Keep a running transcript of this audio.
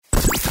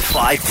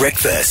5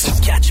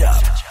 Breakfast. Catch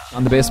up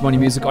on the best morning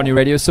music on your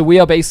radio. So we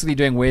are basically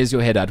doing Where's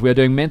Your Head At? We're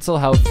doing Mental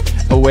Health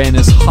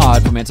Awareness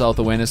Hard for Mental Health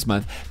Awareness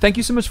Month. Thank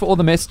you so much for all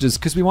the messages,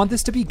 because we want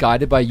this to be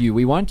guided by you.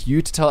 We want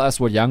you to tell us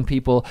what young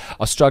people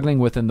are struggling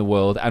with in the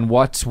world and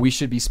what we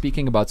should be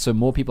speaking about so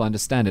more people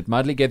understand it.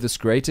 Madly gave this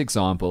great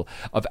example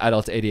of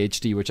adult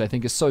ADHD, which I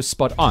think is so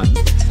spot on,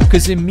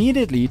 because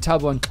immediately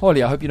Thabo and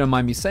Holly, I hope you don't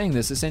mind me saying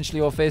this, essentially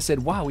Orpheus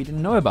said, wow, we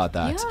didn't know about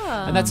that.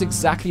 Yeah. And that's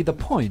exactly the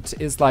point,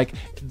 is like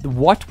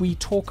what we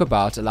talk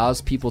about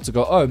allows people to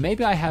go, oh,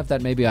 maybe I have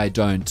that, maybe I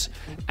don't.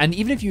 And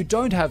even if you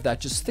don't have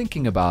that, just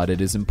thinking about it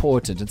is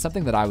important. And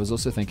something that I was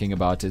also thinking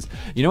about is,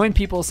 you know, when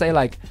people say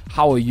like,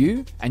 how are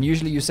you? And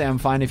usually you say I'm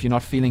fine if you're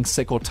not feeling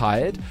sick or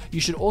tired. You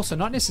should also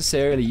not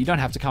necessarily, you don't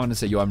have to come in and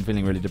say, yo, I'm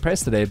feeling really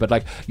depressed today, but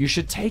like you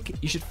should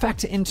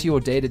factor into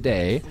your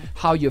day-to-day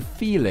how you're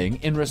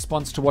feeling in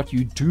response to what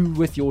you do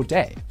with your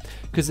day,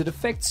 because it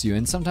affects you.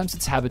 And sometimes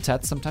it's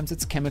habitat, sometimes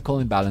it's chemical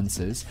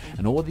imbalances,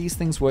 and all these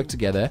things work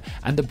together.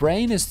 And the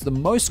brain is the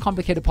most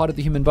complicated part of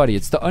the human body.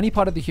 It's the only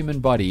part of the human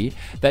body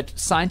that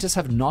scientists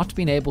have not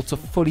been able to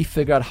fully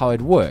figure out how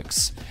it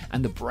works.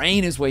 And the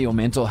brain is where your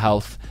mental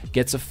health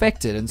gets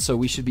affected. And so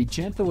we should be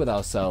gentler with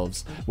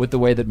ourselves with the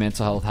way that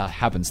mental health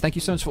happens. Thank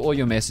you so much for all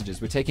your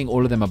messages. We're taking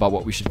all of them about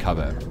what we should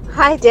cover.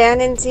 Hi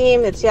Dan and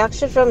team, it's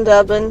Yaksha from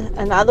Durban.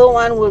 Another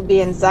one would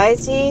be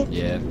anxiety,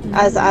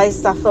 as I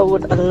suffer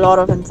with a lot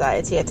of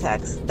anxiety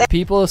attacks.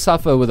 People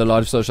suffer with a lot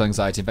of social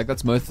anxiety. In fact,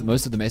 that's most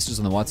of the messages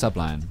on the WhatsApp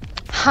line.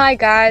 Hi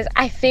guys,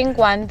 I think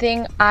one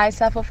thing I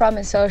suffer from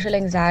is social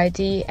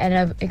anxiety, and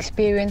I've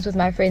experienced with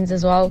my friends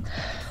as well.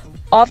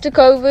 After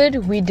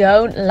COVID, we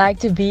don't like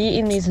to be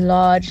in these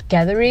large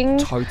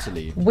gatherings.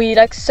 Totally. We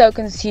like so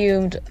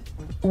consumed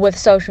with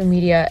social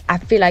media. I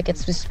feel like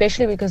it's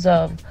especially because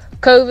of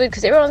COVID,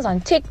 because everyone's on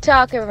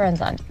TikTok,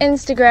 everyone's on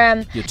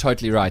Instagram. You're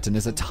totally right. And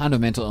there's a ton of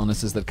mental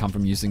illnesses that come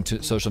from using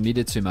social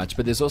media too much.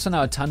 But there's also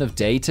now a ton of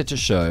data to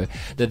show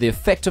that the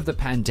effect of the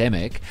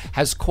pandemic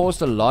has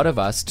caused a lot of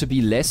us to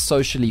be less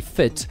socially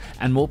fit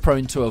and more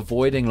prone to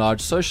avoiding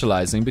large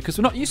socializing because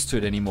we're not used to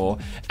it anymore.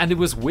 And it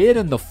was weird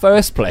in the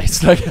first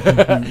place.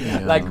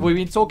 Like we've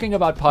been talking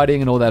about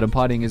partying and all that, and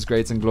partying is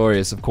great and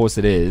glorious. Of course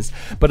it is.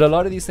 But a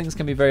lot of these things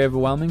can be very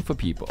overwhelming for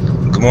people.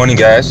 Good morning,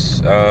 guys.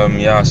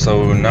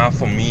 So now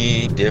for me,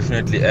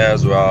 definitely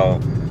as well,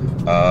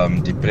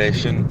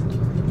 depression.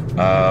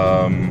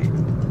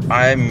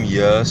 I'm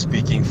here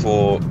speaking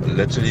for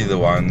literally the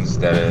ones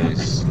that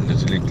is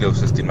literally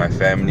closest in my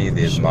family.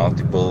 There's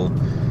multiple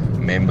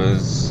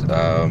members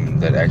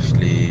that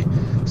actually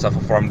suffer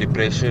from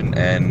depression,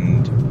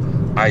 and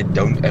I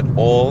don't at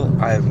all.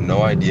 I have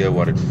no idea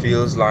what it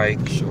feels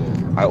like.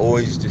 I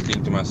always used to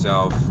think to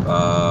myself,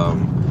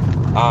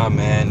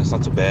 man, it's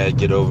not so bad,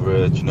 get over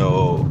it, you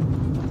know.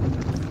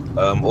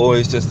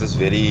 Always just this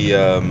very,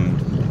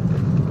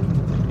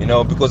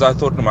 because I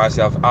thought to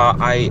myself,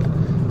 I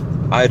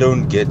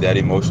don't get that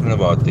emotional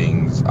about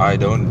things. I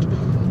don't,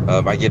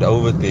 I get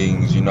over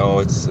things, you know,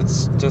 it's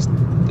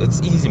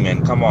easy,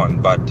 man, come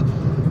on. But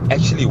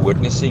actually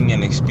witnessing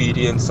and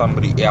experience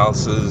somebody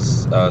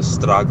else's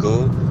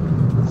struggle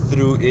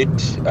through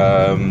it,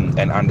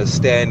 and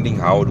understanding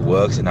how it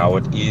works and how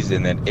it is,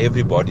 and that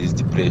everybody's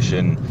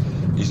depression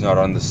is not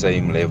on the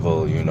same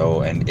level, you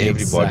know, and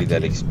everybody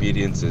that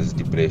experiences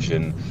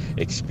depression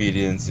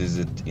experiences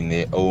it in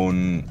their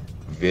own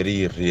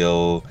very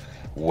real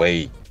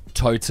way.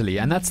 Totally.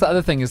 And that's the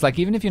other thing, is like,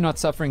 even if you're not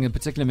suffering a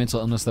particular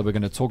mental illness that we're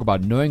going to talk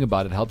about, knowing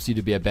about it helps you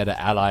to be a better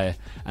ally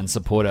and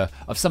supporter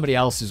of somebody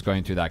else who's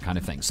going through that kind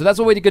of thing. So that's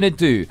what we're going to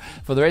do.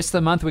 For the rest of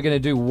the month, we're going to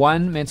do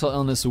one mental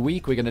illness a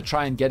week. We're going to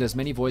try and get as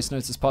many voice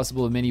notes as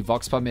possible, and many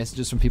Vox Pop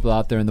messages from people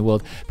out there in the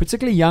world,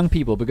 particularly young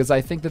people, because I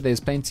think that there's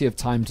plenty of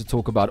time to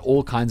talk about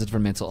all kinds of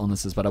different mental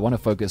illnesses, but I want to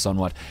focus on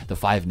what the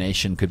Five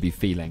Nation could be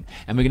feeling.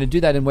 And we're going to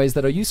do that in ways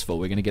that are useful.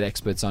 We're going to get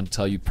experts on to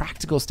tell you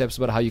practical steps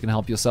about how you can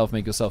help yourself,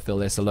 make yourself feel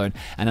less alone,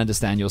 and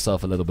understand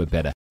yourself a little bit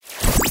better.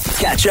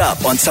 Catch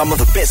up on some of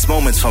the best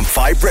moments from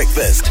 5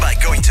 Breakfast by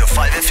going to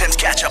 5FM's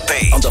catch-up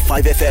page on the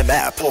 5FM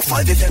app or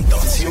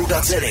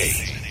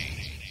 5FM.co.za.